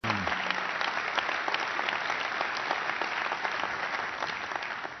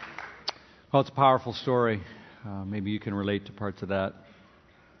Well, it's a powerful story. Maybe you can relate to parts of that.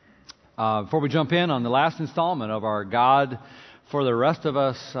 Before we jump in on the last installment of our God for the Rest of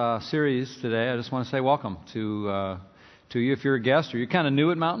Us series today, I just want to say welcome to you if you're a guest or you're kind of new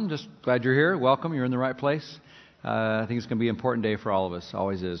at Mountain. Just glad you're here. Welcome. You're in the right place. I think it's going to be an important day for all of us.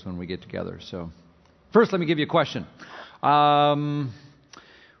 Always is when we get together. So, first, let me give you a question.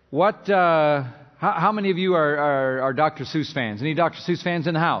 How many of you are Dr. Seuss fans? Any Dr. Seuss fans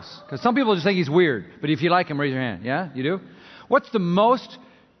in the house? Because some people just think he's weird. But if you like him, raise your hand. Yeah? You do? What's the most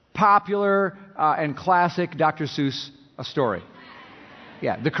popular and classic Dr. Seuss story?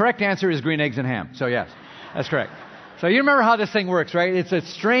 Yeah. The correct answer is Green Eggs and Ham. So yes, that's correct. So you remember how this thing works, right? It's a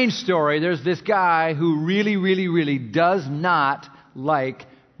strange story. There's this guy who really does not like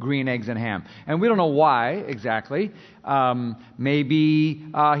green eggs and ham. And we don't know why exactly. Maybe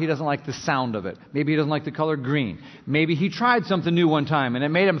he doesn't like the sound of it. Maybe he doesn't like the color green. Maybe he tried something new one time and it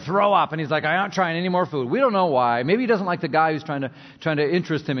made him throw up and he's like, I'm not trying any more food. We don't know why. Maybe he doesn't like the guy who's trying to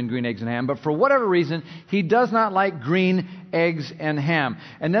interest him in green eggs and ham. But for whatever reason, he does not like green eggs and ham.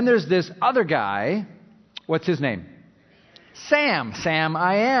 And then there's this other guy. What's his name? Sam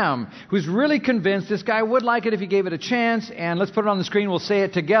I am, who's really convinced this guy would like it if he gave it a chance. And let's put it on the screen. We'll say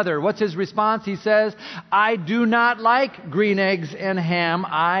it together. What's his response? He says, I do not like green eggs and ham.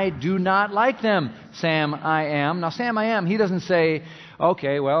 I do not like them, Sam I am. Now, Sam I am, he doesn't say,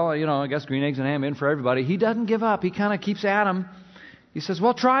 okay, well, I guess green eggs and ham in for everybody. He doesn't give up. He kind of keeps at him. He says,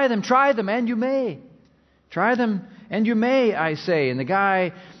 well, try them, and you may. Try them, and you may, I say. And the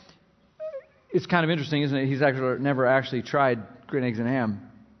guy... It's kind of interesting, isn't it? He's never actually tried green eggs and ham.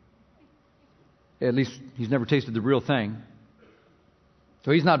 At least he's never tasted the real thing.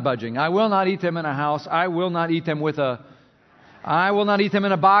 So he's not budging. I will not eat them in a house. I will not eat them I will not eat them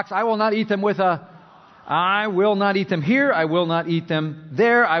in a box. I will not eat them I will not eat them here. I will not eat them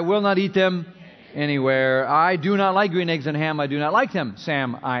there. I will not eat them anywhere. I do not like green eggs and ham. I do not like them,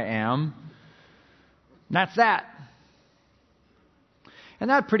 Sam I am. And that's that. And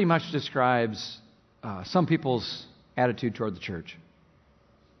that pretty much describes some people's attitude toward the church.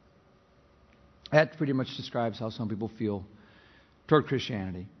 That pretty much describes how some people feel toward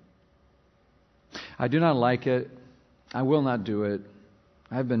Christianity. I do not like it. I will not do it.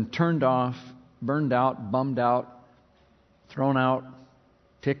 I've been turned off, burned out, bummed out, thrown out,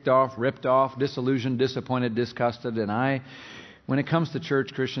 ticked off, ripped off, disillusioned, disappointed, disgusted. And when it comes to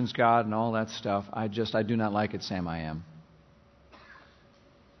church, Christians, God, and all that stuff, I do not like it, Sam I am.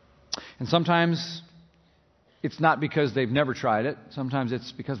 And sometimes it's not because they've never tried it. Sometimes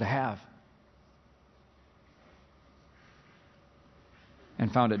it's because they have.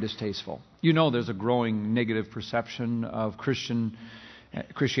 And found it distasteful. There's a growing negative perception of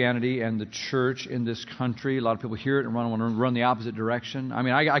Christianity and the church in this country. A lot of people hear it and want to run the opposite direction. I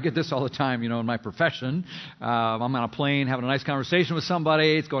mean, I get this all the time, in my profession. I'm on a plane having a nice conversation with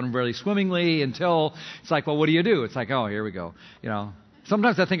somebody. It's going really swimmingly until it's like, well, what do you do? It's like, oh, here we go.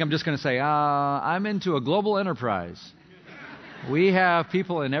 Sometimes I think I'm just going to say, I'm into a global enterprise. We have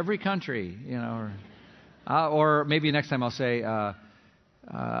people in every country, or maybe next time I'll say,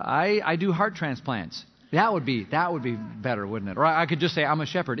 I do heart transplants. That would be better, wouldn't it? Or I could just say I'm a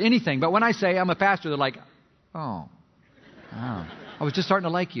shepherd. Anything. But when I say I'm a pastor, they're like, oh, I was just starting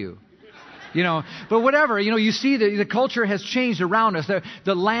to like you. But whatever, you see the culture has changed around us.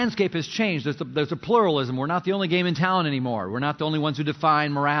 The landscape has changed. There's a pluralism. We're not the only game in town anymore. We're not the only ones who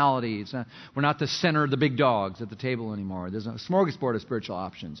define morality. We're not the center of the big dogs at the table anymore. There's a smorgasbord of spiritual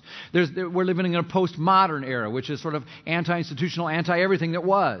options. We're living in a postmodern era, which is sort of anti-institutional, anti-everything that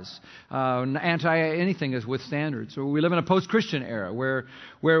was, anti-anything is with standards. So we live in a post-Christian era where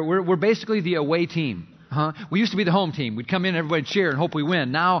we're basically the away team. We used to be the home team. We'd come in, everybody cheer and hope we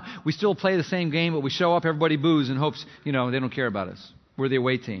win. Now we still play the same game, but we show up, everybody boos and hopes, they don't care about us. We're the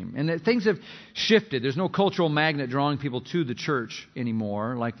away team. And things have shifted. There's no cultural magnet drawing people to the church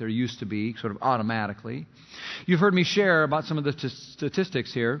anymore like there used to be, sort of automatically. You've heard me share about some of the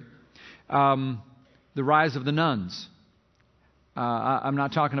statistics here. The rise of the nuns. I'm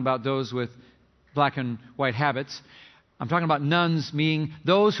not talking about those with black and white habits. I'm talking about nuns, meaning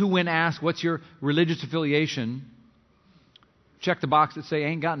those who, when asked, what's your religious affiliation, check the box that say,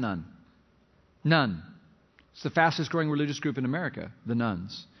 ain't got none. None. It's the fastest growing religious group in America, the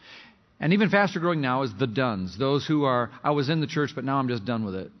nuns. And even faster growing now is the duns, those who are, I was in the church, but now I'm just done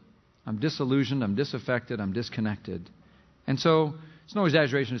with it. I'm disillusioned, I'm disaffected, I'm disconnected. And so it's no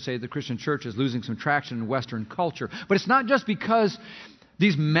exaggeration to say the Christian church is losing some traction in Western culture. But it's not just because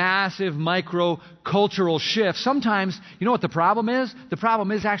these massive micro-cultural shifts. Sometimes, you know what the problem is? The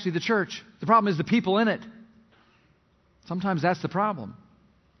problem is actually the church. The problem is the people in it. Sometimes that's the problem.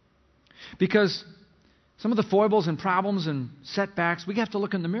 Because some of the foibles and problems and setbacks, we have to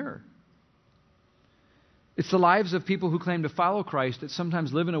look in the mirror. It's the lives of people who claim to follow Christ that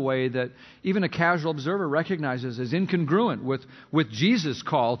sometimes live in a way that even a casual observer recognizes as incongruent with Jesus'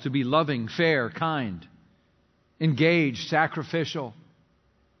 call to be loving, fair, kind, engaged, sacrificial,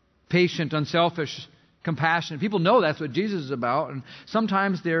 patient, unselfish, compassionate. People know that's what Jesus is about, and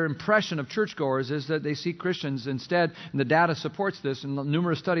sometimes their impression of churchgoers is that they see Christians instead, and the data supports this in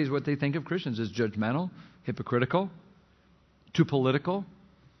numerous studies, what they think of Christians is judgmental, hypocritical, too political,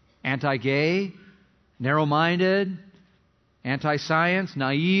 anti-gay, narrow-minded, anti-science,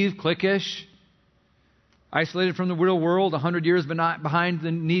 naive, cliquish, isolated from the real world, 100 years behind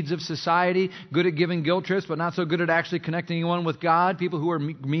the needs of society, good at giving guilt trips, but not so good at actually connecting anyone with God, people who are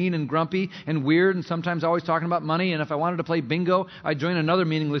mean and grumpy and weird and sometimes always talking about money, and if I wanted to play bingo, I'd join another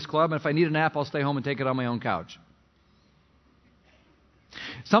meaningless club, and if I need a nap, I'll stay home and take it on my own couch.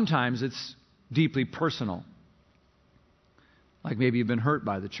 Sometimes it's deeply personal, like maybe you've been hurt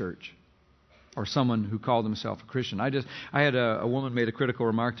by the church or someone who called himself a Christian. I had a woman made a critical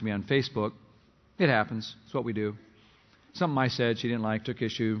remark to me on Facebook. It happens. It's what we do. Something I said she didn't like, took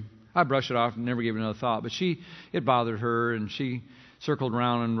issue. I brushed it off and never gave it another thought. But it bothered her, and she circled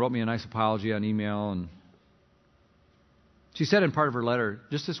around and wrote me a nice apology on email. And she said in part of her letter,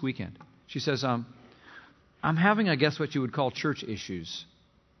 just this weekend, she says, I'm having, I guess, what you would call church issues.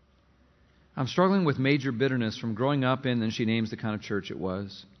 I'm struggling with major bitterness from growing up in, and she names the kind of church it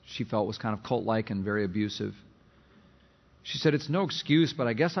was. She felt was kind of cult-like and very abusive. She said, it's no excuse, but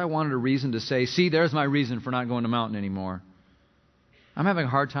I guess I wanted a reason to say, see, there's my reason for not going to Mountain anymore. I'm having a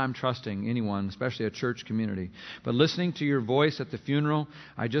hard time trusting anyone, especially a church community. But listening to your voice at the funeral,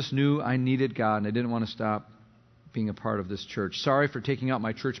 I just knew I needed God, and I didn't want to stop being a part of this church. Sorry for taking out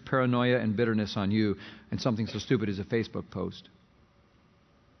my church paranoia and bitterness on you and something so stupid as a Facebook post.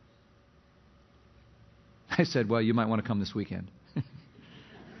 I said, well, you might want to come this weekend.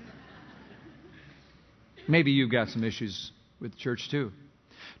 Maybe you've got some issues with church too.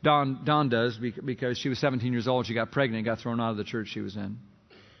 Dawn does, because she was 17 years old. She got pregnant and got thrown out of the church she was in.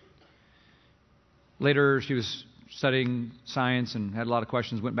 Later, she was studying science and had a lot of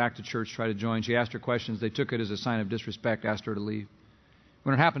questions, went back to church, tried to join. She asked her questions. They took it as a sign of disrespect, asked her to leave.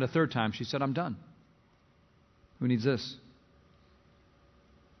 When it happened a third time, she said, I'm done. Who needs this?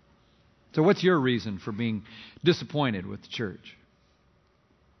 So what's your reason for being disappointed with the church?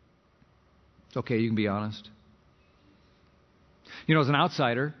 It's okay, you can be honest. You know, as an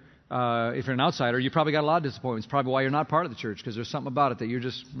outsider, if you're an outsider, you probably got a lot of disappointments. Probably why you're not part of the church, because there's something about it that you're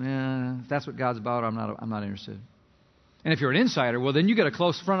just, if that's what God's about, I'm not interested. And if you're an insider, well, then you get a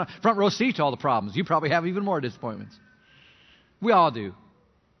close front row seat to all the problems. You probably have even more disappointments. We all do.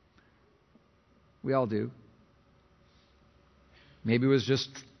 We all do. Maybe it was just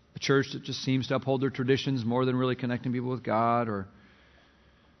a church that just seems to uphold their traditions more than really connecting people with God, or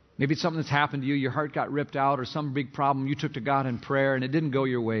maybe it's something that's happened to you. Your heart got ripped out, or some big problem you took to God in prayer and it didn't go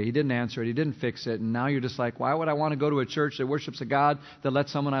your way. He didn't answer it. He didn't fix it. And now you're just like, why would I want to go to a church that worships a God that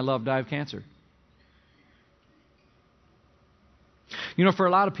lets someone I love die of cancer? You know, for a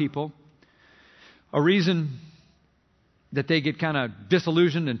lot of people, a reason that they get kind of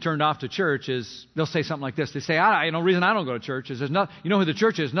disillusioned and turned off to church is they'll say something like this. They say, the reason I don't go to church is you know who the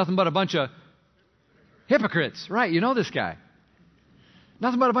church is? Nothing but a bunch of hypocrites. Right, you know this guy.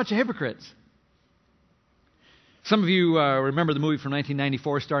 Nothing but a bunch of hypocrites. Some of you remember the movie from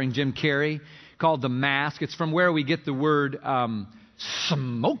 1994 starring Jim Carrey called The Mask. It's from where we get the word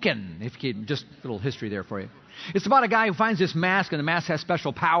smoking. Just a little history there for you. It's about a guy who finds this mask, and the mask has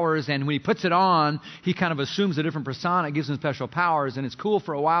special powers, and when he puts it on, he kind of assumes a different persona. It gives him special powers, and it's cool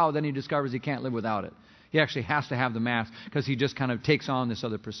for a while. Then he discovers he can't live without it. He actually has to have the mask because he just kind of takes on this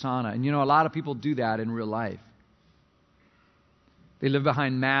other persona. And you know, a lot of people do that in real life. They live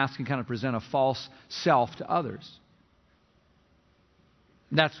behind masks and kind of present a false self to others.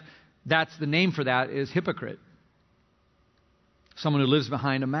 That's the name for that is hypocrite. Someone who lives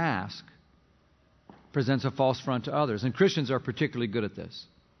behind a mask presents a false front to others. And Christians are particularly good at this.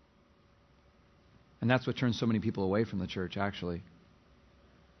 And that's what turns so many people away from the church, actually.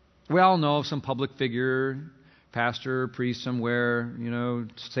 We all know of some public figure, pastor, priest somewhere,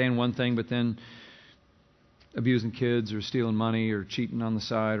 saying one thing, but then abusing kids or stealing money or cheating on the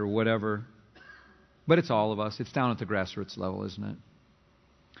side or whatever. But it's all of us. It's down at the grassroots level, isn't it?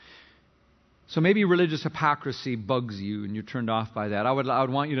 So maybe religious hypocrisy bugs you and you're turned off by that. I would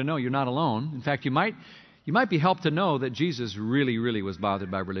want you to know you're not alone. In fact, you might be helped to know that Jesus really, really was bothered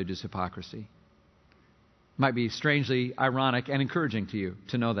by religious hypocrisy. Might be strangely ironic and encouraging to you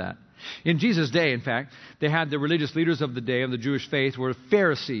to know that. In Jesus' day, in fact, they had the religious leaders of the day of the Jewish faith were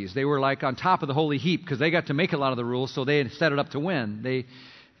Pharisees. They were like on top of the holy heap because they got to make a lot of the rules, so they set it up to win.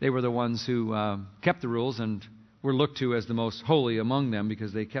 They were the ones who kept the rules and were looked to as the most holy among them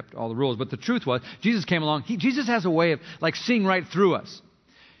because they kept all the rules. But the truth was, Jesus came along. Jesus has a way of like seeing right through us.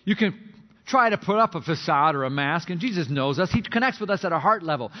 You can try to put up a facade or a mask, and Jesus knows us. He connects with us at a heart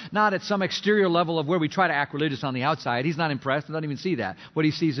level, not at some exterior level of where we try to act religious on the outside. He's not impressed. He doesn't even see that. What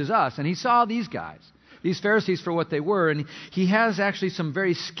he sees is us. And he saw these guys, these Pharisees, for what they were, and he has actually some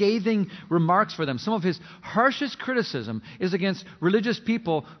very scathing remarks for them. Some of his harshest criticism is against religious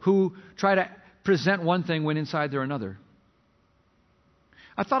people who try to present one thing when inside they're another.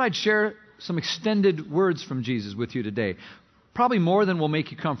 I thought I'd share some extended words from Jesus with you today. Probably more than will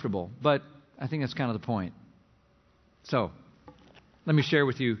make you comfortable, but I think that's kind of the point. So, let me share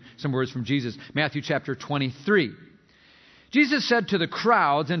with you some words from Jesus. Matthew chapter 23. Jesus said to the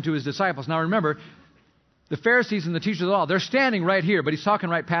crowds and to his disciples, now remember, the Pharisees and the teachers of the law, they're standing right here, but he's talking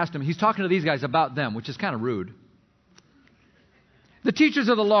right past them. He's talking to these guys about them, which is kind of rude. The teachers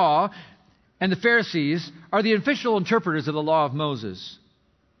of the law and the Pharisees are the official interpreters of the law of Moses.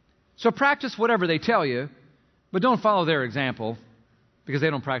 So practice whatever they tell you, but don't follow their example because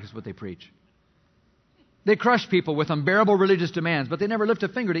they don't practice what they preach. They crush people with unbearable religious demands, but they never lift a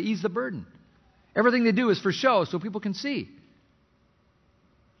finger to ease the burden. Everything they do is for show so people can see.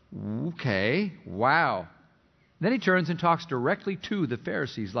 Okay, wow. Then he turns and talks directly to the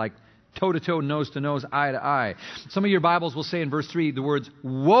Pharisees, like toe-to-toe, nose-to-nose, eye-to-eye. Some of your Bibles will say in verse 3 the words,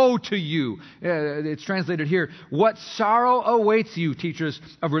 woe to you. It's translated here, what sorrow awaits you, teachers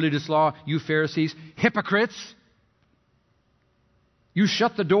of religious law, you Pharisees, hypocrites. You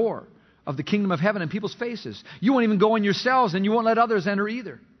shut the door of the kingdom of heaven in people's faces. You won't even go in yourselves, and you won't let others enter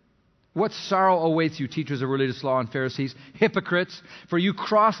either. What sorrow awaits you, teachers of religious law and Pharisees, hypocrites, for you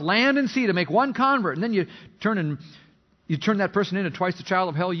cross land and sea to make one convert, and then you turn that person into twice the child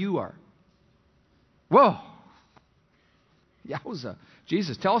of hell you are. Whoa. Yowza.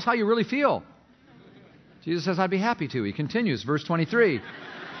 Jesus, tell us how you really feel. Jesus says, I'd be happy to. He continues, verse 23.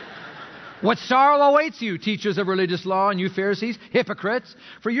 What sorrow awaits you, teachers of religious law and you Pharisees, hypocrites,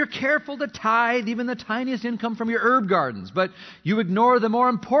 for you're careful to tithe even the tiniest income from your herb gardens, but you ignore the more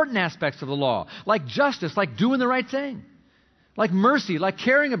important aspects of the law, like justice, like doing the right thing, like mercy, like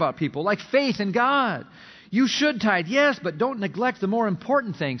caring about people, like faith in God. You should tithe, yes, but don't neglect the more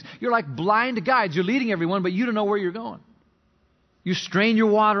important things. You're like blind guides. You're leading everyone, but you don't know where you're going. You strain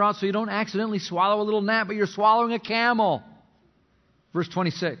your water out so you don't accidentally swallow a little gnat, but you're swallowing a camel. Verse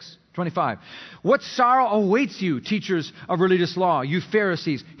 25. What sorrow awaits you, teachers of religious law, you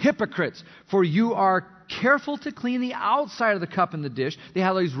Pharisees, hypocrites, for you are careful to clean the outside of the cup and the dish. They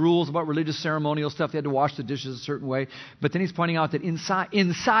had all these rules about religious ceremonial stuff. They had to wash the dishes a certain way. But then he's pointing out that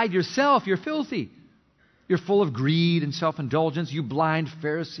inside yourself, you're filthy. You're full of greed and self-indulgence, you blind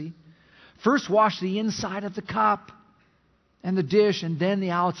Pharisee. First wash the inside of the cup and the dish, and then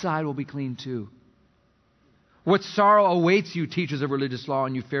the outside will be clean too. What sorrow awaits you, teachers of religious law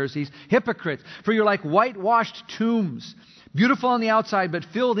and you Pharisees, hypocrites, for you're like whitewashed tombs, beautiful on the outside, but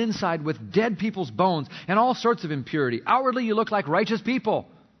filled inside with dead people's bones and all sorts of impurity. Outwardly, you look like righteous people,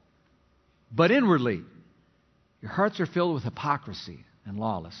 but inwardly, your hearts are filled with hypocrisy and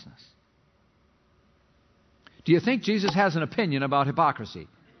lawlessness. Do you think Jesus has an opinion about hypocrisy?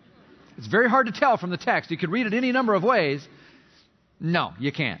 It's very hard to tell from the text. You could read it any number of ways. No,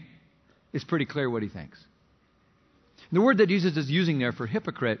 you can't. It's pretty clear what he thinks. The word that Jesus is using there for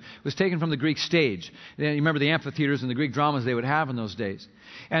hypocrite was taken from the Greek stage. You remember the amphitheaters and the Greek dramas they would have in those days.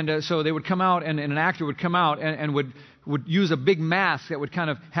 And so they would come out, and an actor would come out and would use a big mask that would kind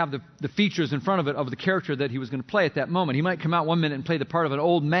of have the features in front of it of the character that he was going to play at that moment. He might come out one minute and play the part of an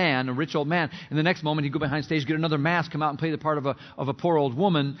old man, a rich old man, and the next moment he'd go behind stage, get another mask, come out and play the part of a poor old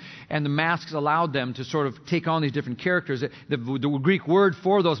woman, and the masks allowed them to sort of take on these different characters. The Greek word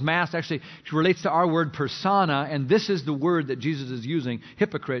for those masks actually relates to our word persona, and this is the word that Jesus is using,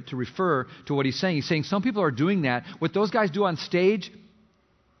 hypocrite, to refer to what he's saying. He's saying some people are doing that. What those guys do on stage,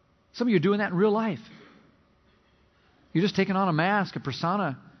 some of you are doing that in real life. You're just taking on a mask, a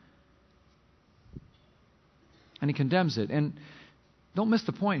persona. And he condemns it. And don't miss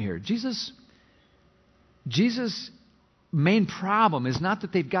the point here. Jesus' main problem is not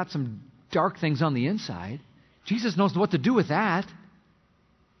that they've got some dark things on the inside. Jesus knows what to do with that.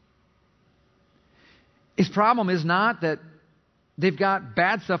 His problem is not that they've got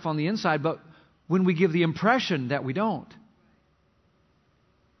bad stuff on the inside, but when we give the impression that we don't.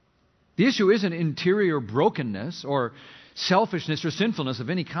 The issue isn't interior brokenness or selfishness or sinfulness of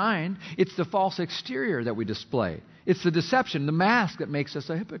any kind. It's the false exterior that we display. It's the deception, the mask that makes us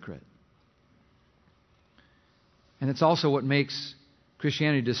a hypocrite. And it's also what makes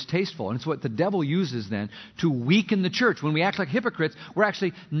Christianity distasteful. And it's what the devil uses then to weaken the church. When we act like hypocrites, we're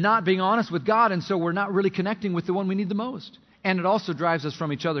actually not being honest with God, and so we're not really connecting with the one we need the most. And it also drives us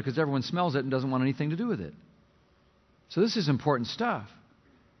from each other because everyone smells it and doesn't want anything to do with it. So this is important stuff.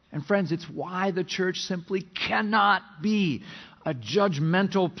 And friends, it's why the church simply cannot be a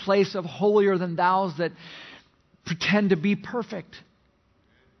judgmental place of holier-than-thous that pretend to be perfect.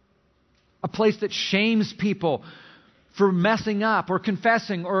 A place that shames people for messing up or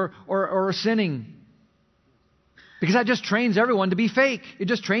confessing or sinning. Because that just trains everyone to be fake. It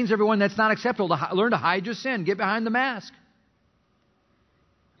just trains everyone that's not acceptable to learn to hide your sin, get behind the mask.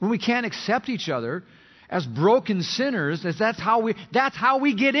 When we can't accept each other as broken sinners, that's how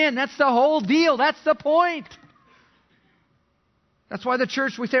we get in. That's the whole deal. That's the point. That's why the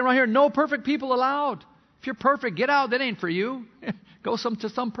church, we say around here, no perfect people allowed. If you're perfect, get out. That ain't for you. Go to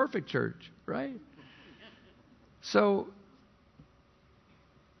some perfect church, right? So,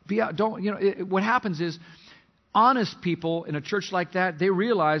 what happens is, honest people in a church like that, they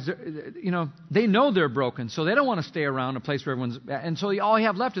realize, they know they're broken, so they don't want to stay around a place where everyone's, and so all you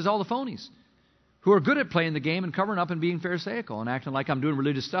have left is all the phonies who are good at playing the game and covering up and being pharisaical and acting like I'm doing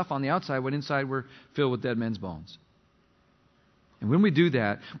religious stuff on the outside when inside we're filled with dead men's bones. And when we do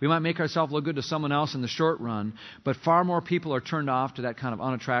that, we might make ourselves look good to someone else in the short run, but far more people are turned off to that kind of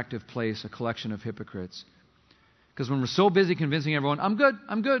unattractive place, a collection of hypocrites. Because when we're so busy convincing everyone, I'm good,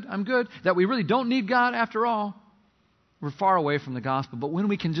 that we really don't need God after all, we're far away from the gospel. But when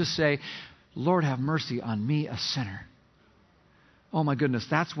we can just say, Lord, have mercy on me, a sinner. Oh my goodness,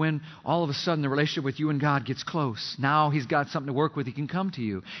 that's when all of a sudden the relationship with you and God gets close. Now He's got something to work with. He can come to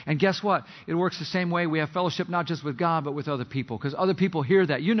you. And guess what? It works the same way. We have fellowship not just with God, but with other people. Because other people hear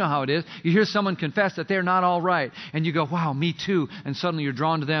that. You know how it is. You hear someone confess that they're not all right. And you go, wow, me too. And suddenly you're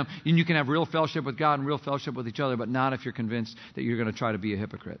drawn to them. And you can have real fellowship with God and real fellowship with each other, but not if you're convinced that you're going to try to be a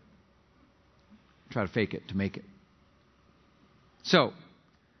hypocrite. Try to fake it to make it. So,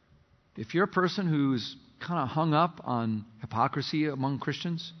 if you're a person who's kind of hung up on hypocrisy among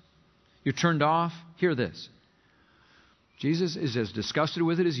Christians, you're turned off, hear this. Jesus is as disgusted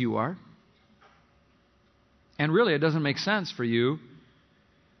with it as you are. And really, it doesn't make sense for you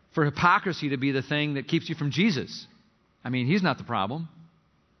for hypocrisy to be the thing that keeps you from Jesus. I mean, He's not the problem,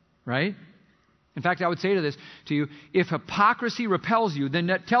 right? In fact, I would say to you, if hypocrisy repels you, then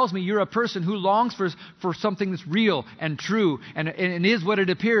that tells me you're a person who longs for something that's real and true and is what it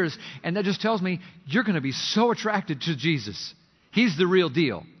appears. And that just tells me you're going to be so attracted to Jesus. He's the real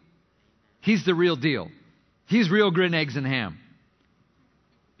deal. He's the real deal. He's real grit, eggs, and ham.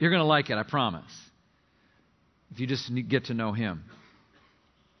 You're going to like it, I promise. If you just get to know Him.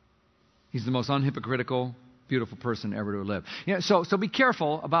 He's the most unhypocritical, beautiful person ever to live. So be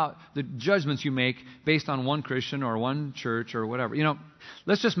careful about the judgments you make based on one Christian or one church or whatever.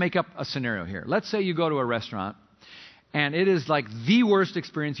 Let's just make up a scenario here. Let's say you go to a restaurant and it is like the worst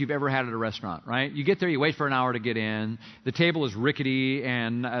experience you've ever had at a restaurant, right? You get there, you wait for an hour to get in. The table is rickety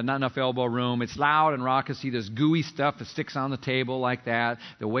and not enough elbow room. It's loud and raucous. There's gooey stuff that sticks on the table like that.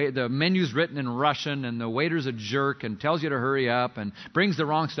 The menu's written in Russian and the waiter's a jerk and tells you to hurry up and brings the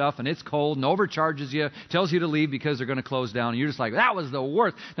wrong stuff and it's cold and overcharges you, tells you to leave because they're going to close down. And you're just like, that was the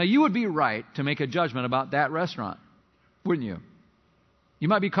worst. Now, you would be right to make a judgment about that restaurant, wouldn't you? You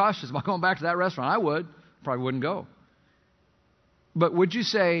might be cautious about going back to that restaurant. I would. Probably wouldn't go. But would you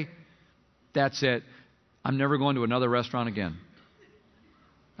say, that's it, I'm never going to another restaurant again?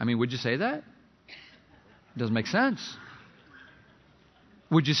 I mean, would you say that? It doesn't make sense.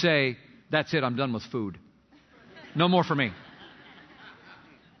 Would you say, that's it, I'm done with food? No more for me.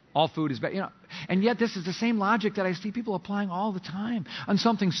 All food is bad. And yet this is the same logic that I see people applying all the time on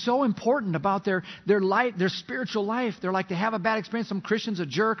something so important about their life, their spiritual life. They're like, they have a bad experience, some Christian's a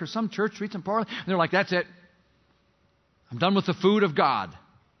jerk or some church treats them poorly, and they're like, that's it. I'm done with the food of God.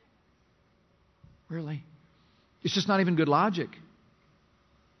 Really? It's just not even good logic.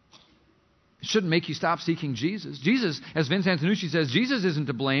 It shouldn't make you stop seeking Jesus. Jesus, as Vince Antonucci says, Jesus isn't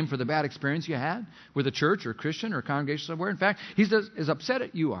to blame for the bad experience you had with a church or a Christian or a congregation somewhere. In fact, He's as upset as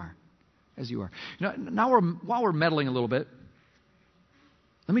you are. While we're meddling a little bit,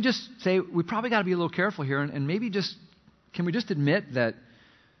 let me just say we probably got to be a little careful here and maybe can we just admit that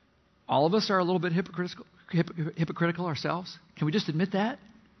all of us are a little bit hypocritical ourselves? Can we just admit that?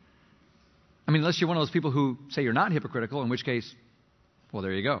 I mean, unless you're one of those people who say you're not hypocritical, in which case, well,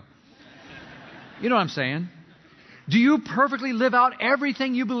 there you go. You know what I'm saying? Do you perfectly live out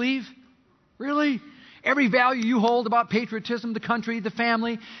everything you believe? Really? Every value you hold about patriotism, the country, the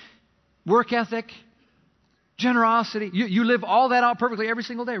family, work ethic, generosity, you live all that out perfectly every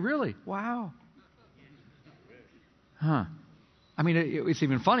single day. Really? Wow. Huh. I mean, it's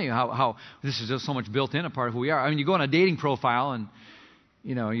even funny how this is just so much built in a part of who we are. I mean, you go on a dating profile and,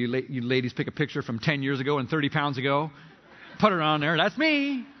 you ladies pick a picture from 10 years ago and 30 pounds ago, put it on there. That's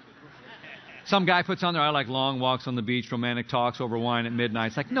me. Some guy puts on there, I like long walks on the beach, romantic talks over wine at midnight.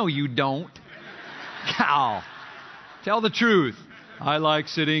 It's like, no, you don't. Cow. Tell the truth. I like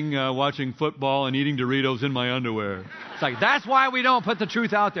sitting, watching football and eating Doritos in my underwear. It's like, that's why we don't put the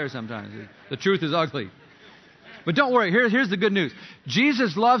truth out there sometimes. The truth is ugly. But don't worry, here's the good news.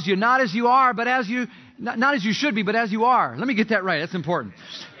 Jesus loves you not as you are, but as you, not as you should be, but as you are. Let me get that right. That's important.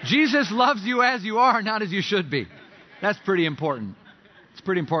 Jesus loves you as you are, not as you should be. That's pretty important. It's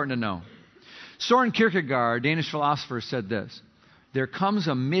pretty important to know. Søren Kierkegaard, Danish philosopher, said this: there comes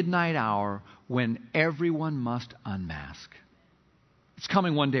a midnight hour when everyone must unmask. It's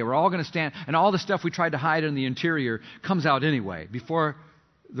coming one day. We're all going to stand, and all the stuff we tried to hide in the interior comes out anyway, before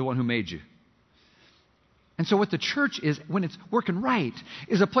the one who made you. And so what the church is, when it's working right,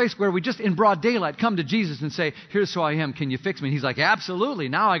 is a place where we just in broad daylight come to Jesus and say, here's who I am, can you fix me? And He's like, absolutely,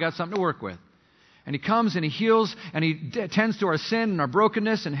 now I got something to work with. And He comes and He heals and He tends to our sin and our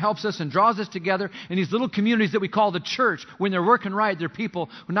brokenness and helps us and draws us together in these little communities that we call the church. When they're working right, they're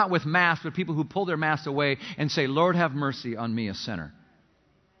people, not with masks, but people who pull their masks away and say, Lord, have mercy on me, a sinner.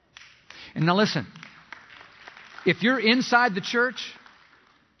 And now listen, if you're inside the church,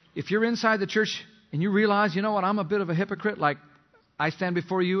 and you realize, you know what, I'm a bit of a hypocrite, like I stand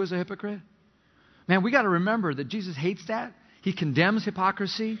before you as a hypocrite. Man, we got to remember that Jesus hates that. He condemns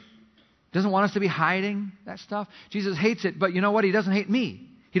hypocrisy. Doesn't want us to be hiding that stuff. Jesus hates it, but you know what? He doesn't hate me.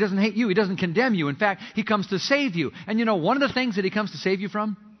 He doesn't hate you. He doesn't condemn you. In fact, He comes to save you. And you know, one of the things that He comes to save you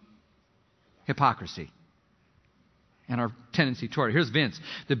from? Hypocrisy. And our tendency toward it. Here's Vince.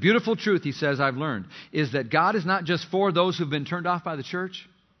 The beautiful truth, he says, I've learned, is that God is not just for those who've been turned off by the church.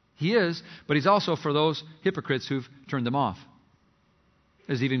 He is, but He's also for those hypocrites who've turned them off.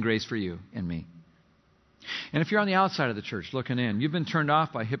 There's even grace for you and me. And if you're on the outside of the church looking in, you've been turned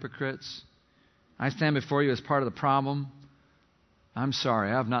off by hypocrites. I stand before you as part of the problem. I'm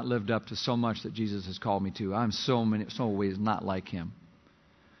sorry, I've not lived up to so much that Jesus has called me to. I'm so ways not like Him.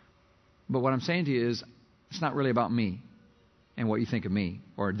 But what I'm saying to you is, it's not really about me and what you think of me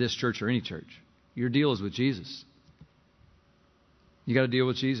or this church or any church. Your deal is with Jesus. You got to deal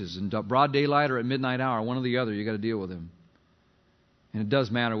with Jesus. In broad daylight or at midnight hour, one or the other, you got to deal with Him. And it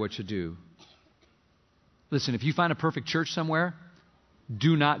does matter what you do. Listen, if you find a perfect church somewhere,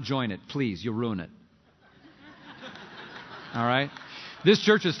 do not join it. Please, you'll ruin it. All right? This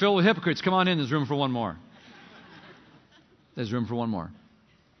church is filled with hypocrites. Come on in. There's room for one more. There's room for one more.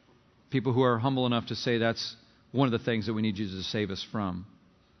 People who are humble enough to say that's one of the things that we need Jesus to save us from.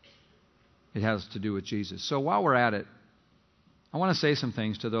 It has to do with Jesus. So while we're at it, I want to say some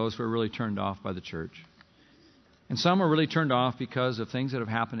things to those who are really turned off by the church. And some are really turned off because of things that have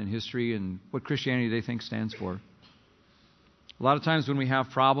happened in history and what Christianity they think stands for. A lot of times when we have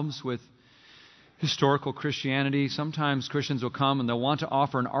problems with historical Christianity, sometimes Christians will come and they'll want to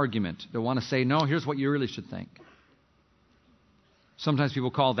offer an argument. They'll want to say, no, here's what you really should think. Sometimes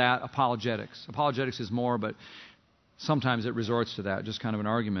people call that apologetics. Apologetics is more, but sometimes it resorts to that, just kind of an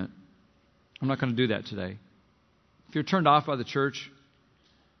argument. I'm not going to do that today. If you're turned off by the church,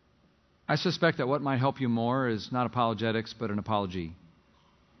 I suspect that what might help you more is not apologetics, but an apology.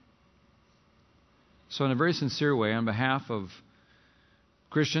 So in a very sincere way, on behalf of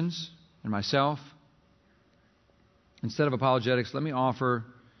Christians and myself, instead of apologetics, let me offer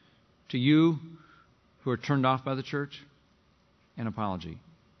to you who are turned off by the church an apology.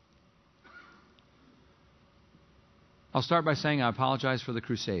 I'll start by saying I apologize for the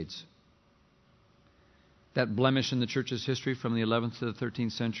Crusades. That blemish in the church's history from the 11th to the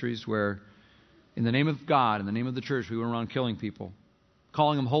 13th centuries where in the name of God, in the name of the church, we went around killing people,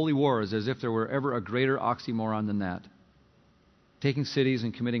 calling them holy wars as if there were ever a greater oxymoron than that, taking cities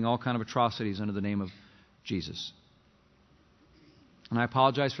and committing all kind of atrocities under the name of Jesus. And I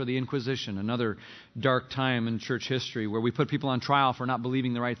apologize for the Inquisition, another dark time in church history where we put people on trial for not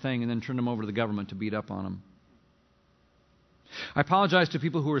believing the right thing and then turned them over to the government to beat up on them. I apologize to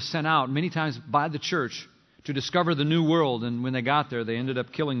people who were sent out many times by the church to discover the new world, and when they got there, they ended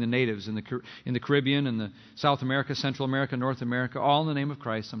up killing the natives in the Caribbean, in the South America, Central America, North America, all in the name of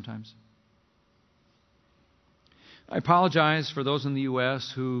Christ sometimes. I apologize for those in the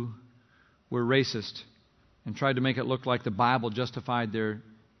U.S. who were racist and tried to make it look like the Bible justified their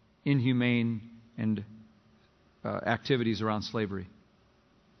inhumane and activities around slavery.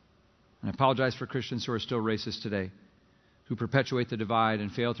 And I apologize for Christians who are still racist today, who perpetuate the divide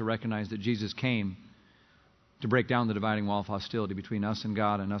and fail to recognize that Jesus came to break down the dividing wall of hostility between us and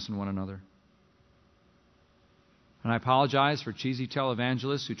God and us and one another. And I apologize for cheesy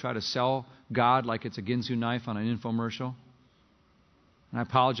televangelists who try to sell God like it's a Ginsu knife on an infomercial. And I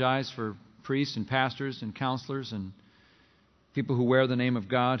apologize for priests and pastors and counselors and people who wear the name of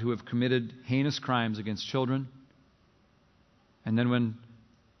God who have committed heinous crimes against children and then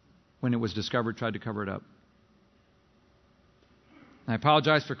when it was discovered, tried to cover it up. And I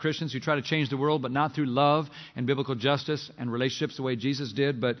apologize for Christians who try to change the world, but not through love and biblical justice and relationships the way Jesus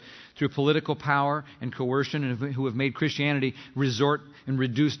did, but through political power and coercion, and who have made Christianity resort and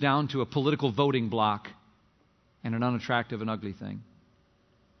reduced down to a political voting block and an unattractive and ugly thing.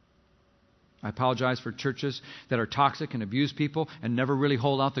 I apologize for churches that are toxic and abuse people and never really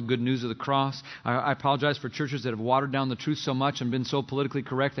hold out the good news of the cross. I apologize for churches that have watered down the truth so much and been so politically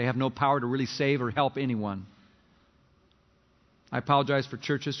correct they have no power to really save or help anyone. I apologize for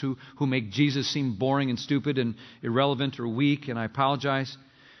churches who make Jesus seem boring and stupid and irrelevant or weak. And I apologize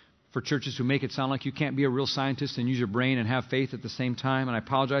for churches who make it sound like you can't be a real scientist and use your brain and have faith at the same time. And I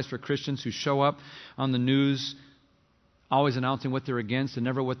apologize for Christians who show up on the news always announcing what they're against and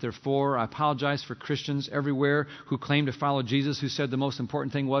never what they're for. I apologize for Christians everywhere who claim to follow Jesus, who said the most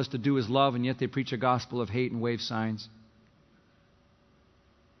important thing was to do is love, and yet they preach a gospel of hate and wave signs.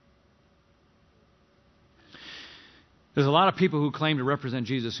 There's a lot of people who claim to represent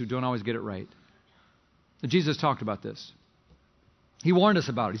Jesus who don't always get it right. And Jesus talked about this. He warned us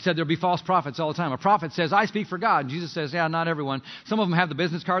about it. He said there'll be false prophets all the time. A prophet says, I speak for God. And Jesus says, yeah, not everyone. Some of them have the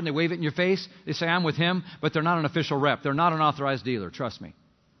business card and they wave it in your face. They say, I'm with him, but they're not an official rep. They're not an authorized dealer. Trust me.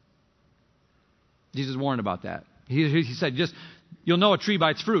 Jesus warned about that. He said, you'll know a tree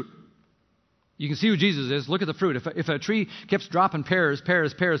by its fruit. You can see who Jesus is. Look at the fruit. If a tree keeps dropping pears,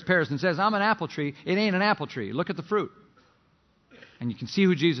 and says, I'm an apple tree, it ain't an apple tree. Look at the fruit. And you can see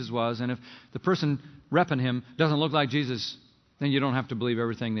who Jesus was. And if the person repping him doesn't look like Jesus, then you don't have to believe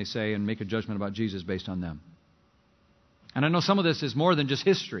everything they say and make a judgment about Jesus based on them. And I know some of this is more than just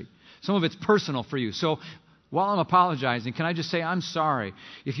history. Some of it's personal for you. So while I'm apologizing, can I just say I'm sorry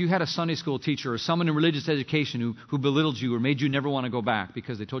if you had a Sunday school teacher or someone in religious education who belittled you or made you never want to go back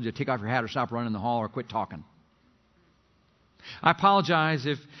because they told you to take off your hat or stop running in the hall or quit talking. I apologize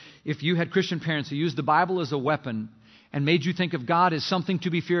if you had Christian parents who used the Bible as a weapon and made you think of God as something to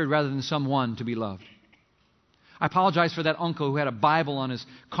be feared rather than someone to be loved. I apologize for that uncle who had a Bible on his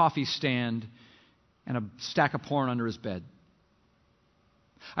coffee stand and a stack of porn under his bed.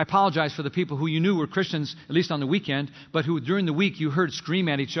 I apologize for the people who you knew were Christians, at least on the weekend, but who during the week you heard scream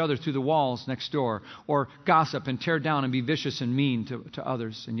at each other through the walls next door, or gossip and tear down and be vicious and mean to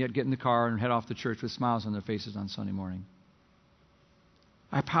others, and yet get in the car and head off to church with smiles on their faces on Sunday morning.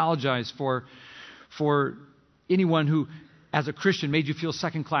 I apologize for anyone who, as a Christian, made you feel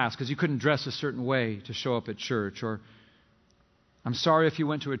second class because you couldn't dress a certain way to show up at church. Or I'm sorry if you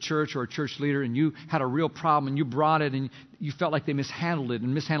went to a church or a church leader and you had a real problem and you brought it and you felt like they mishandled it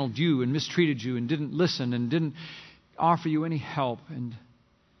and mishandled you and mistreated you and didn't listen and didn't offer you any help and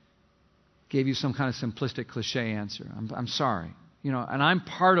gave you some kind of simplistic cliche answer. I'm sorry. And I'm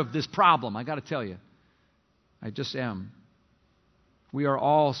part of this problem, I got to tell you. I just am. We are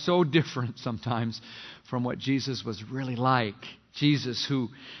all so different sometimes from what Jesus was really like. Jesus, who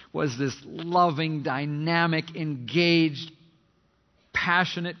was this loving, dynamic, engaged,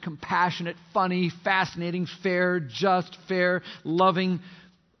 passionate, compassionate, funny, fascinating, fair, just, fair, loving,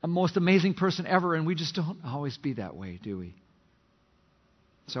 a most amazing person ever. And we just don't always be that way, do we?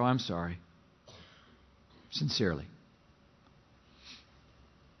 So I'm sorry. Sincerely.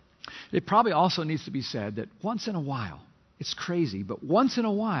 It probably also needs to be said that once in a while, it's crazy, but once in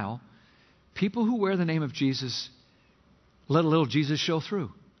a while, people who wear the name of Jesus let a little Jesus show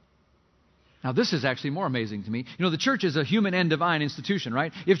through. Now, this is actually more amazing to me. The church is a human and divine institution,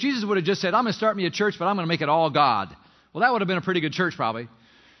 right? If Jesus would have just said, I'm going to start me a church, but I'm going to make it all God. Well, that would have been a pretty good church probably,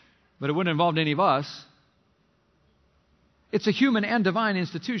 but it wouldn't have involved any of us. It's a human and divine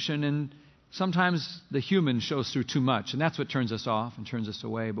institution, and sometimes the human shows through too much, and that's what turns us off and turns us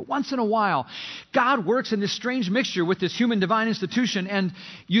away. But once in a while, God works in this strange mixture with this human divine institution, and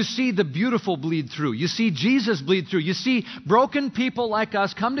you see the beautiful bleed through. You see Jesus bleed through. You see broken people like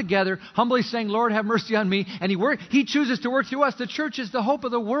us come together, humbly saying, Lord, have mercy on me. And He chooses to work through us. The church is the hope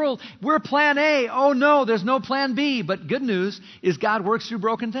of the world. We're plan A. Oh no, there's no plan B. But good news is God works through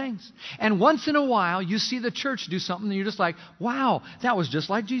broken things. And once in a while, you see the church do something, and you're just like, wow, that was just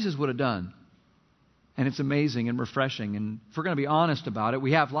like Jesus would have done. And it's amazing and refreshing. And if we're going to be honest about it,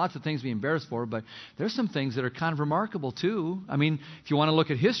 we have lots of things to be embarrassed for, but there's some things that are kind of remarkable too. I mean, if you want to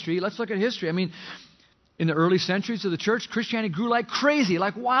look at history, let's look at history. I mean, in the early centuries of the church, Christianity grew like crazy,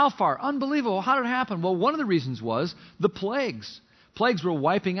 like wildfire. Unbelievable. How did it happen? Well, one of the reasons was the plagues. Plagues were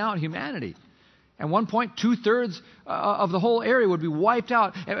wiping out humanity. At one point, 2/3 of the whole area would be wiped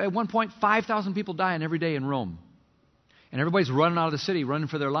out. At one point, 5,000 people dying every day in Rome. And everybody's running out of the city, running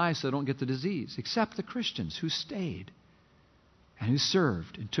for their lives so they don't get the disease, except the Christians who stayed and who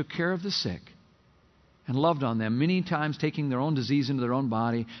served and took care of the sick and loved on them, many times taking their own disease into their own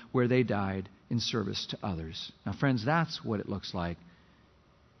body where they died in service to others. Now, friends, that's what it looks like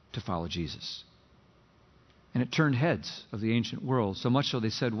to follow Jesus. And it turned heads of the ancient world, so much so they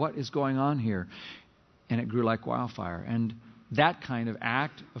said, what is going on here? And it grew like wildfire. And that kind of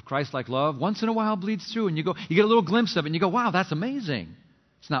act of Christ-like love once in a while bleeds through, and you get a little glimpse of it, and you go, wow, that's amazing.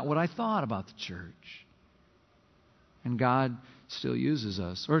 It's not what I thought about the church. And God still uses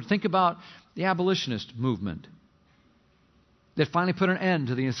us. Or think about the abolitionist movement that finally put an end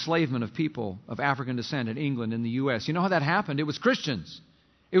to the enslavement of people of African descent in England and the U.S. You know how that happened? It was Christians.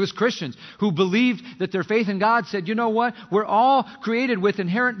 It was Christians who believed that their faith in God said, you know what? We're all created with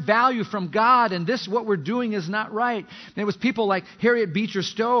inherent value from God, and this, what we're doing, is not right. And it was people like Harriet Beecher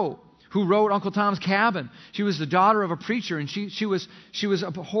Stowe who wrote Uncle Tom's Cabin. She was the daughter of a preacher, and she was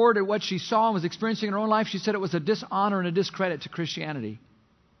abhorred at what she saw and was experiencing in her own life. She said it was a dishonor and a discredit to Christianity.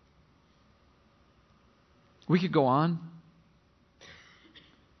 We could go on.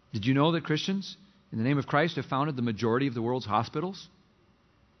 Did you know that Christians, in the name of Christ, have founded the majority of the world's hospitals?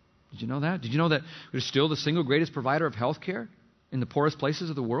 Did you know that? Did you know that we're still the single greatest provider of health care in the poorest places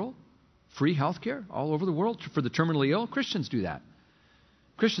of the world? Free health care all over the world for the terminally ill? Christians do that.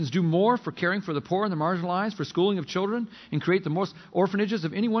 Christians do more for caring for the poor and the marginalized, for schooling of children, and create the most orphanages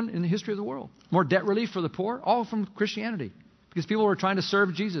of anyone in the history of the world. More debt relief for the poor, all from Christianity. Because people were trying to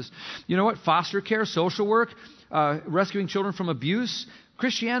serve Jesus. You know what? Foster care, social work, rescuing children from abuse.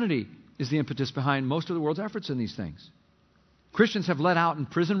 Christianity is the impetus behind most of the world's efforts in these things. Christians have led out in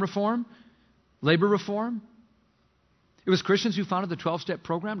prison reform, labor reform. It was Christians who founded the 12-step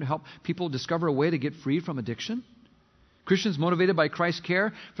program to help people discover a way to get free from addiction. Christians motivated by Christ's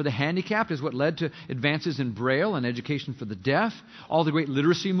care for the handicapped is what led to advances in Braille and education for the deaf. All the great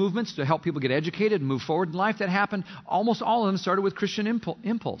literacy movements to help people get educated and move forward in life that happened, almost all of them started with Christian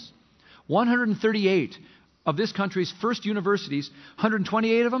impulse. 138 of this country's first universities,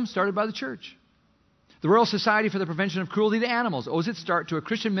 128 of them started by the church. The Royal Society for the Prevention of Cruelty to Animals owes its start to a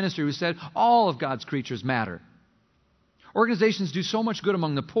Christian minister who said all of God's creatures matter. Organizations do so much good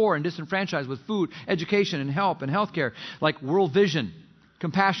among the poor and disenfranchised with food, education, and help and health care, like World Vision,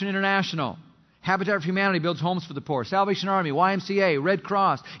 Compassion International, Habitat for Humanity builds homes for the poor, Salvation Army, YMCA, Red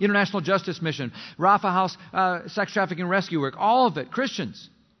Cross, International Justice Mission, Rafa House sex trafficking rescue work, all of it, Christians.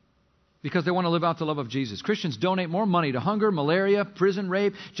 Because they want to live out the love of Jesus. Christians donate more money to hunger, malaria, prison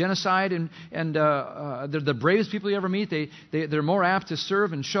rape, genocide, and they're the bravest people you ever meet. They're more apt to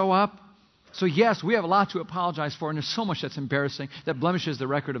serve and show up. So yes, we have a lot to apologize for, and there's so much that's embarrassing that blemishes the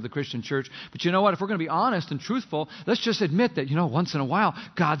record of the Christian church. But you know what? If we're going to be honest and truthful, let's just admit that, once in a while,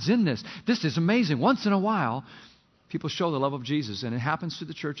 God's in this. This is amazing. Once in a while, people show the love of Jesus, and it happens to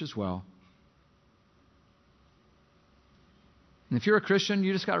the church as well. And if you're a Christian,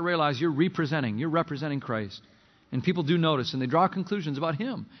 you just got to realize you're representing Christ. And people do notice, and they draw conclusions about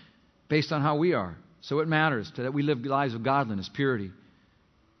Him based on how we are. So it matters that we live lives of godliness, purity.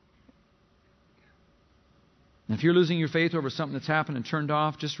 And if you're losing your faith over something that's happened and turned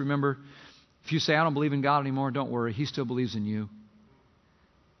off, just remember, if you say, I don't believe in God anymore, don't worry. He still believes in you.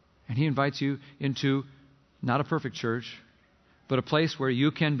 And He invites you into not a perfect church, but a place where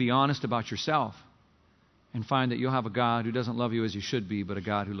you can be honest about yourself and find that you'll have a God who doesn't love you as you should be, but a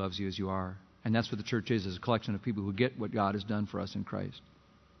God who loves you as you are. And that's what the church is a collection of people who get what God has done for us in Christ.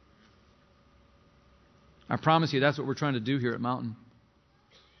 I promise you that's what we're trying to do here at Mountain.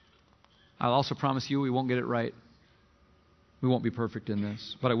 I'll also promise you we won't get it right. We won't be perfect in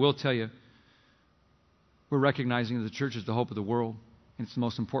this. But I will tell you, we're recognizing that the church is the hope of the world, and it's the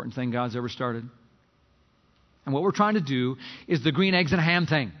most important thing God's ever started. And what we're trying to do is the green eggs and ham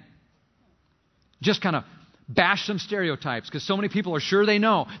thing. Just kind of bash some stereotypes, because so many people are sure they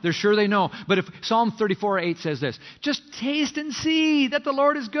know. They're sure they know. But if Psalm 34:8 says this, just taste and see that the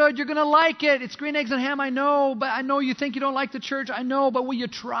Lord is good. You're going to like it. It's green eggs and ham, I know. But I know you think you don't like the church. I know. But will you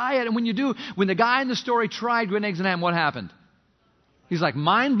try it? And when you do, when the guy in the story tried green eggs and ham, what happened? He's like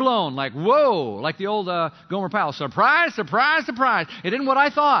mind blown, like whoa, like the old Gomer Pyle. Surprise, surprise, surprise. It isn't what I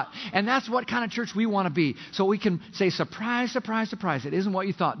thought. And that's what kind of church we want to be. So we can say surprise, surprise, surprise. It isn't what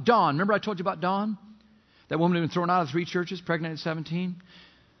you thought. Dawn, remember I told you about Dawn? That woman had been thrown out of 3 churches, pregnant at 17.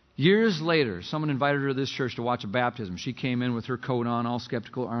 Years later, someone invited her to this church to watch a baptism. She came in with her coat on, all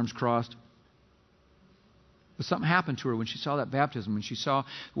skeptical, arms crossed. But something happened to her when she saw that baptism, when she saw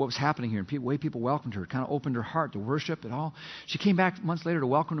what was happening here, and the way people welcomed her. It kind of opened her heart to worship it all. She came back months later to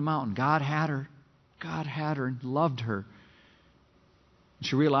welcome the mountain. God had her. God had her and loved her. And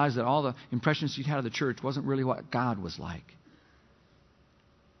she realized that all the impressions she'd had of the church wasn't really what God was like.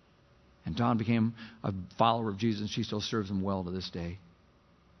 And Dawn became a follower of Jesus, and she still serves him well to this day.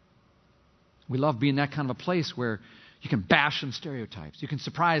 We love being that kind of a place where you can bash some stereotypes. You can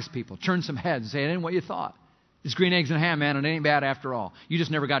surprise people, turn some heads, and say, it ain't what you thought. It's green eggs and ham, man, and it ain't bad after all. You just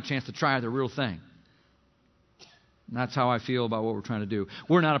never got a chance to try the real thing. And that's how I feel about what we're trying to do.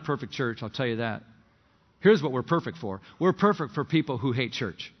 We're not a perfect church, I'll tell you that. Here's what we're perfect for. We're perfect for people who hate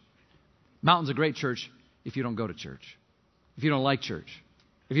church. Mountain's a great church if you don't go to church. If you don't like church.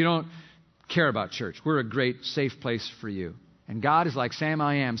 If you don't care about church. We're a great, safe place for you. And God is like Sam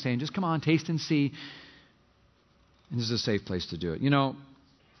I Am, saying, just come on, taste and see. And this is a safe place to do it. You know,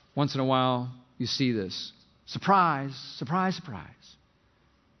 once in a while, you see this. Surprise, surprise, surprise.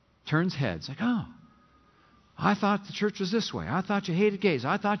 Turns heads. Like, oh, I thought the church was this way. I thought you hated gays.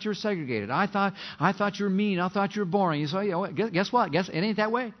 I thought you were segregated. I thought you were mean. I thought you were boring. You say, you know, guess what? Guess it ain't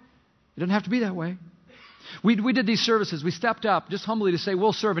that way. It doesn't have to be that way. We did these services. We stepped up just humbly to say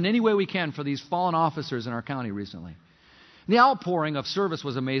we'll serve in any way we can for these fallen officers in our county recently. And the outpouring of service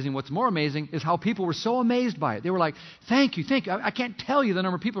was amazing. What's more amazing is how people were so amazed by it. They were like, thank you. I can't tell you the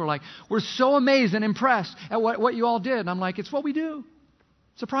number of people who were like, we're so amazed and impressed at what you all did. And I'm like, it's what we do.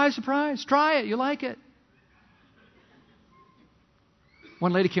 Surprise, surprise. Try it. You like it.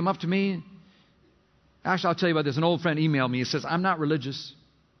 One lady came up to me. Actually, I'll tell you about this. An old friend emailed me. He says, I'm not religious,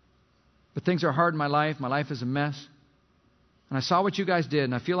 but things are hard in my life. My life is a mess. And I saw what you guys did,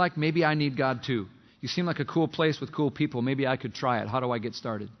 and I feel like maybe I need God too. You seem like a cool place with cool people. Maybe I could try it. How do I get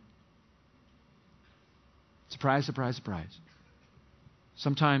started? Surprise, surprise, surprise.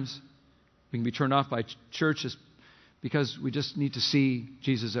 Sometimes we can be turned off by churches because we just need to see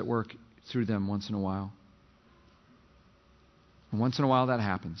Jesus at work through them once in a while. And once in a while that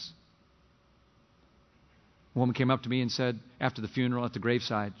happens. A woman came up to me and said, after the funeral at the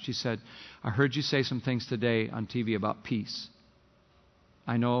graveside, she said, I heard you say some things today on TV about peace.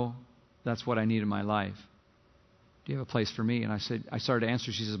 I know that's what I need in my life. Do you have a place for me? And I started to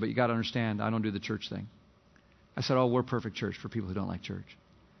answer. She says, but you got to understand, I don't do the church thing. I said, oh, we're a perfect church for people who don't like church.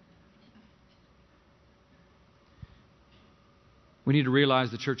 We need to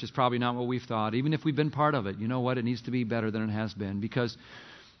realize the church is probably not what we've thought. Even if we've been part of it, you know what? It needs to be better than it has been, because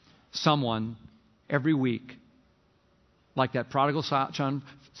someone every week, like that prodigal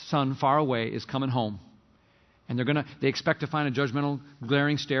son far away, is coming home. And they expect to find a judgmental,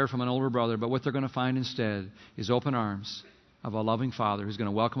 glaring stare from an older brother, but what they're going to find instead is open arms of a loving father who's going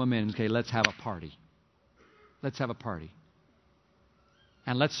to welcome them in and say, let's have a party. Let's have a party.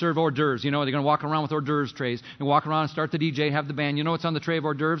 And let's serve hors d'oeuvres. You know, they're going to walk around with hors d'oeuvres trays and walk around and start the DJ, have the band. You know what's on the tray of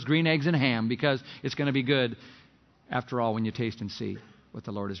hors d'oeuvres? Green eggs and ham, because it's going to be good, after all, when you taste and see what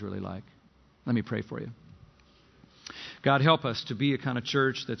the Lord is really like. Let me pray for you. God, help us to be a kind of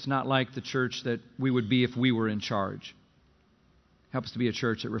church that's not like the church that we would be if we were in charge. Help us to be a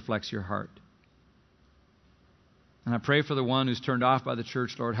church that reflects your heart. And I pray for the one who's turned off by the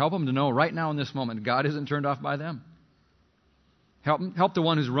church, Lord. Help them to know right now in this moment God isn't turned off by them. Help the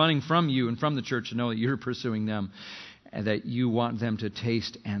one who's running from you and from the church to know that you're pursuing them and that you want them to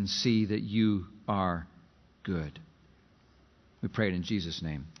taste and see that you are good. We pray it in Jesus'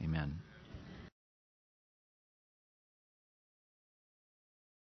 name. Amen.